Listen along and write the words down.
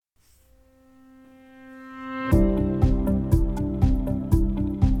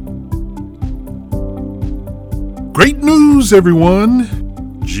Great news,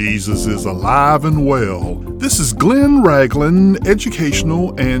 everyone! Jesus is alive and well. This is Glenn Ragland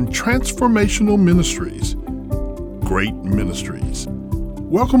Educational and Transformational Ministries. Great Ministries.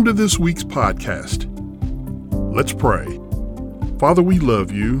 Welcome to this week's podcast. Let's pray. Father, we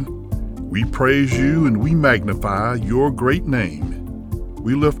love you. We praise you and we magnify your great name.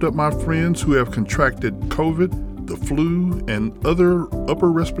 We lift up my friends who have contracted COVID, the flu, and other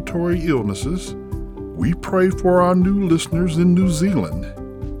upper respiratory illnesses. We pray for our new listeners in New Zealand.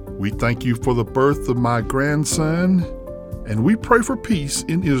 We thank you for the birth of my grandson, and we pray for peace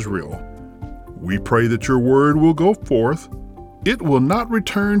in Israel. We pray that your word will go forth. It will not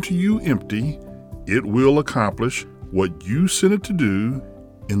return to you empty. It will accomplish what you sent it to do.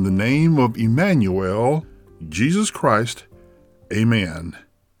 In the name of Emmanuel, Jesus Christ, amen.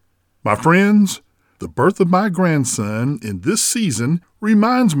 My friends, the birth of my grandson in this season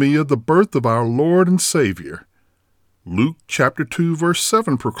reminds me of the birth of our Lord and Savior. Luke chapter 2 verse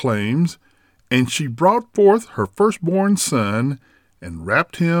 7 proclaims, "And she brought forth her firstborn son, and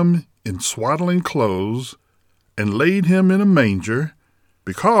wrapped him in swaddling clothes, and laid him in a manger,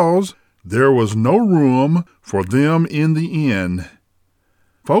 because there was no room for them in the inn."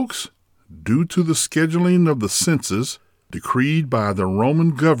 Folks, due to the scheduling of the census decreed by the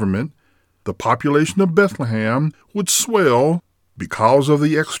Roman government, the population of Bethlehem would swell because of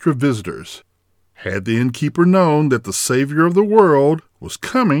the extra visitors. Had the innkeeper known that the Savior of the world was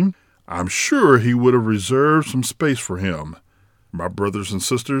coming, I'm sure he would have reserved some space for him. My brothers and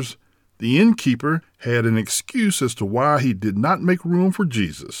sisters, the innkeeper had an excuse as to why he did not make room for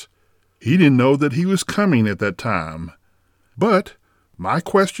Jesus. He didn't know that he was coming at that time. But my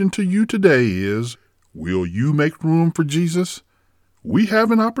question to you today is, will you make room for Jesus? We have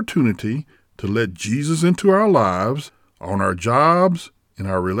an opportunity to let Jesus into our lives, on our jobs, in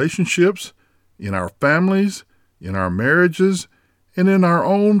our relationships, in our families, in our marriages, and in our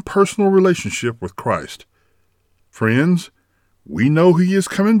own personal relationship with Christ. Friends, we know he is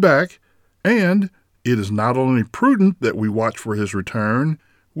coming back, and it is not only prudent that we watch for his return,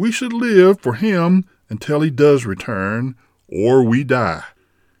 we should live for him until he does return, or we die.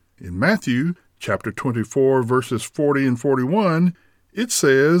 In Matthew chapter 24, verses 40 and 41, it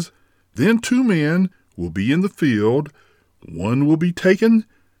says, "Then two men will be in the field, one will be taken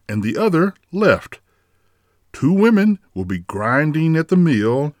and the other left. Two women will be grinding at the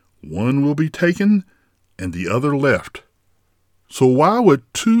mill, one will be taken and the other left." So why would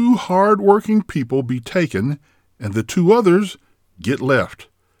two hard-working people be taken and the two others get left?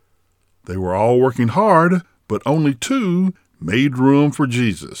 They were all working hard, but only two made room for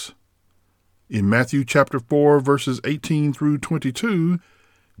Jesus. In Matthew chapter 4, verses 18 through 22,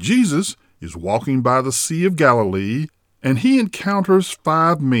 Jesus is walking by the Sea of Galilee, and he encounters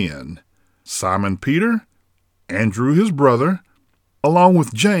 5 men: Simon Peter, Andrew his brother, along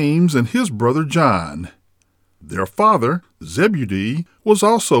with James and his brother John. Their father, Zebedee, was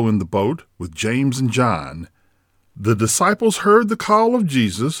also in the boat with James and John. The disciples heard the call of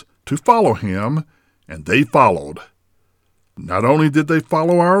Jesus to follow him, and they followed. Not only did they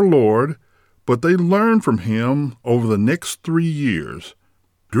follow our Lord, but they learned from him over the next 3 years.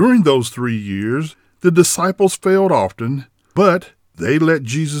 During those 3 years, the disciples failed often, but they let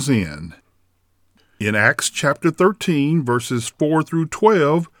Jesus in. In Acts chapter 13, verses 4 through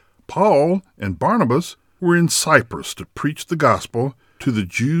 12, Paul and Barnabas were in Cyprus to preach the gospel to the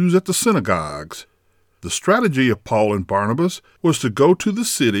Jews at the synagogues. The strategy of Paul and Barnabas was to go to the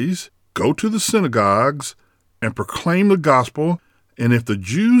cities, go to the synagogues, and proclaim the gospel, and if the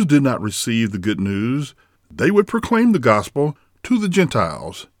Jews did not receive the good news, they would proclaim the gospel to the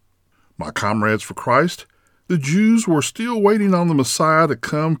Gentiles. My comrades for Christ, the Jews were still waiting on the Messiah to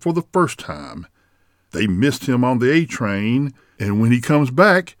come for the first time. They missed him on the A train, and when he comes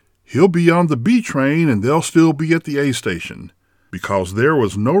back, he'll be on the B train and they'll still be at the A station, because there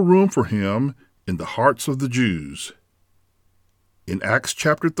was no room for him in the hearts of the Jews. In Acts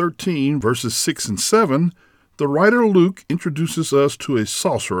chapter 13, verses 6 and 7, the writer Luke introduces us to a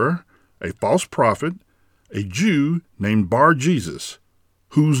sorcerer, a false prophet, a Jew named Bar-Jesus,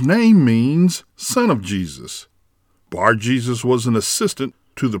 whose name means son of Jesus. Bar-Jesus was an assistant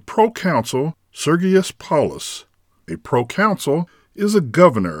to the proconsul Sergius Paulus. A proconsul is a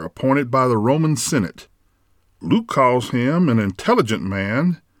governor appointed by the Roman Senate. Luke calls him an intelligent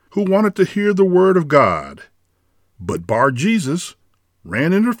man who wanted to hear the word of God. But Bar-Jesus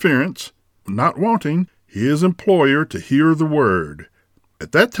ran interference, not wanting his employer to hear the word.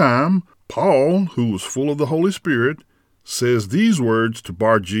 At that time, Paul, who was full of the Holy Spirit, says these words to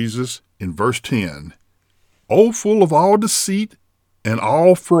Bar-Jesus in verse 10. "O full of all deceit and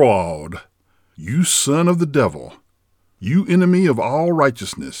all fraud, you son of the devil, You enemy of all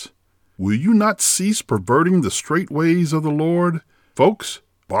righteousness, will you not cease perverting the straight ways of the Lord? Folks,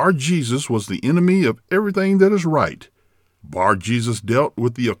 Bar Jesus was the enemy of everything that is right. Bar Jesus dealt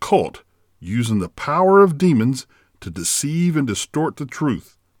with the occult, using the power of demons to deceive and distort the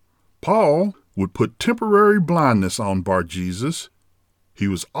truth. Paul would put temporary blindness on Bar Jesus. He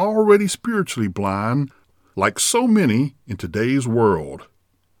was already spiritually blind, like so many in today's world.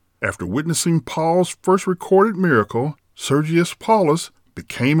 After witnessing Paul's first recorded miracle, Sergius Paulus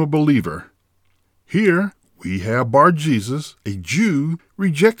became a believer. Here we have Bar Jesus, a Jew,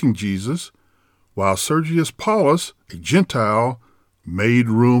 rejecting Jesus, while Sergius Paulus, a Gentile, made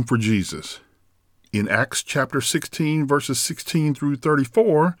room for Jesus. In Acts chapter 16, verses 16 through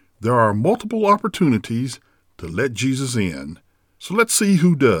 34, there are multiple opportunities to let Jesus in. So let's see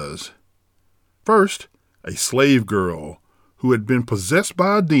who does. First, a slave girl who had been possessed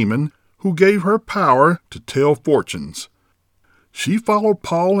by a demon who gave her power to tell fortunes. She followed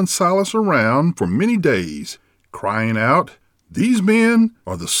Paul and Silas around for many days, crying out, "These men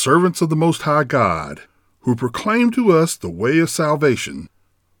are the servants of the Most High God, who proclaim to us the way of salvation."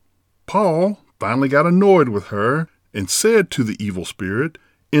 Paul finally got annoyed with her and said to the evil spirit,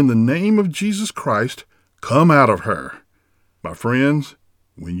 "In the name of Jesus Christ, come out of her." My friends,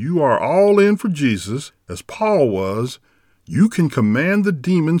 when you are all in for Jesus, as Paul was, you can command the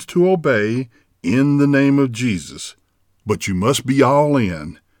demons to obey in the name of Jesus. But you must be all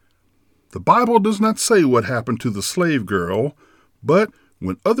in. The Bible does not say what happened to the slave girl, but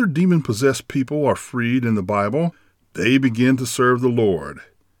when other demon-possessed people are freed in the Bible, they begin to serve the Lord.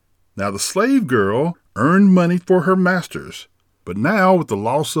 Now the slave girl earned money for her masters, but now with the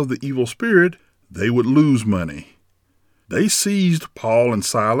loss of the evil spirit, they would lose money. They seized Paul and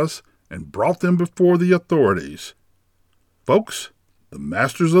Silas and brought them before the authorities. Folks, the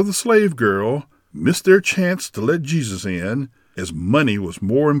masters of the slave girl missed their chance to let Jesus in, as money was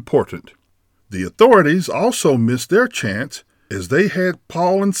more important. The authorities also missed their chance, as they had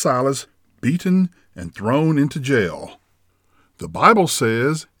Paul and Silas beaten and thrown into jail. The Bible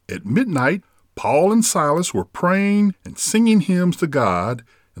says, at midnight, Paul and Silas were praying and singing hymns to God,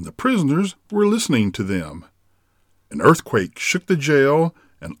 and the prisoners were listening to them. An earthquake shook the jail,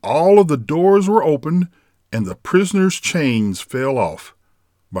 and all of the doors were opened, and the prisoners' chains fell off.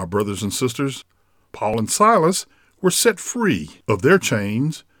 My brothers and sisters, Paul and Silas were set free of their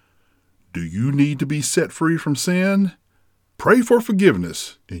chains. Do you need to be set free from sin? Pray for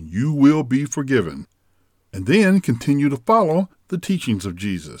forgiveness, and you will be forgiven. And then continue to follow the teachings of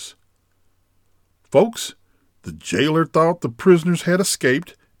Jesus. Folks, the jailer thought the prisoners had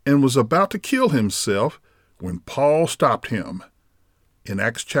escaped and was about to kill himself when Paul stopped him. In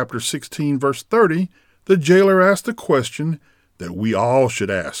Acts chapter 16, verse 30, the jailer asked a question that we all should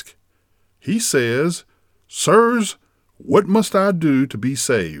ask. He says, "Sirs, what must I do to be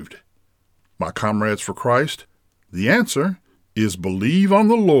saved?" My comrades for Christ, the answer is believe on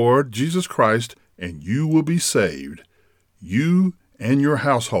the Lord Jesus Christ and you will be saved, you and your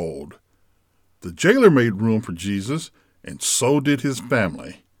household. The jailer made room for Jesus, and so did his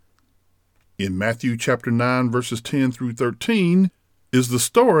family. In Matthew chapter 9, verses 10 through 13, is the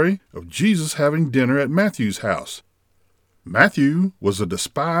story of Jesus having dinner at Matthew's house. Matthew was a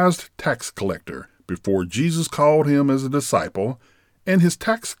despised tax collector before Jesus called him as a disciple, and his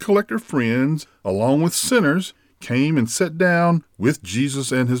tax collector friends, along with sinners, came and sat down with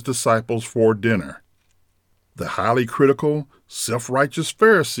Jesus and his disciples for dinner. The highly critical, self-righteous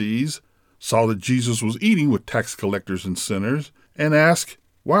Pharisees saw that Jesus was eating with tax collectors and sinners and asked,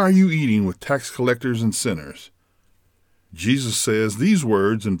 "Why are you eating with tax collectors and sinners?" Jesus says these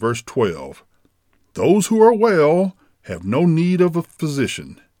words in verse 12, "Those who are well have no need of a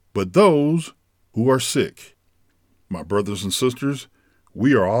physician, but those who are sick." My brothers and sisters,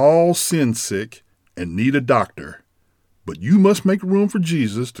 we are all sin sick and need a doctor, but you must make room for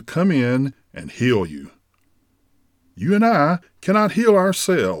Jesus to come in and heal you. You and I cannot heal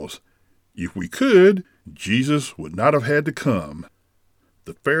ourselves. If we could, Jesus would not have had to come.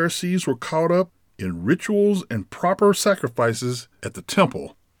 The Pharisees were caught up in rituals and proper sacrifices at the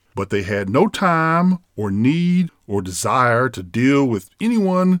temple, but they had no time or need or desire to deal with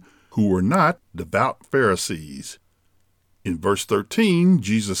anyone who were not devout Pharisees. In verse 13,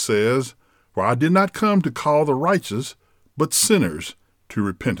 Jesus says, "For I did not come to call the righteous, but sinners to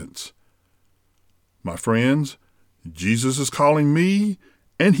repentance." My friends, Jesus is calling me,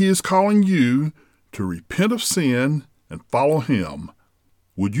 and he is calling you to repent of sin and follow him.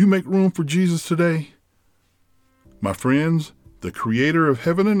 Would you make room for Jesus today? My friends, the Creator of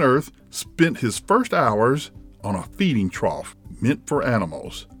heaven and earth spent his first hours on a feeding trough meant for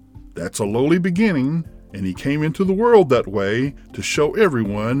animals. That's a lowly beginning, And he came into the world that way to show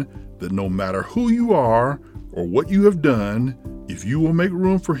everyone that no matter who you are or what you have done, if you will make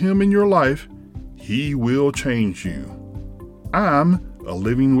room for him in your life, he will change you. I'm a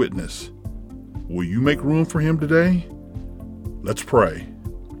living witness. Will you make room for him today? Let's pray.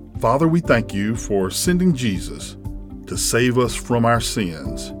 Father, we thank you for sending Jesus to save us from our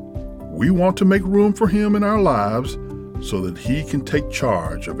sins. We want to make room for him in our lives so that he can take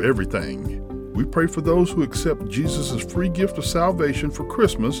charge of everything. We pray for those who accept Jesus' free gift of salvation for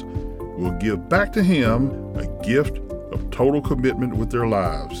Christmas will give back to him a gift of total commitment with their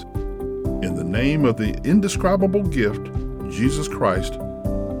lives. In the name of the indescribable gift, Jesus Christ,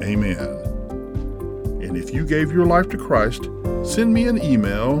 amen. And if you gave your life to Christ, send me an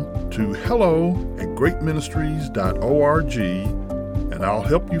email to hello@greatministries.org and I'll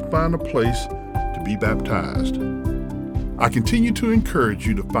help you find a place to be baptized. I continue to encourage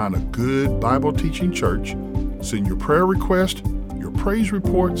you to find a good Bible teaching church. Send your prayer request, your praise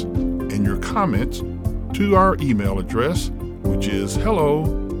reports, and your comments to our email address, which is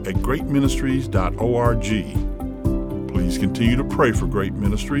hello@greatministries.org. Please continue to pray for Great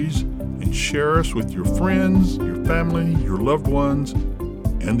Ministries and share us with your friends, your family, your loved ones,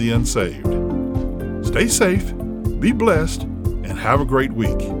 and the unsaved. Stay safe, be blessed, and have a great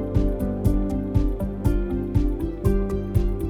week.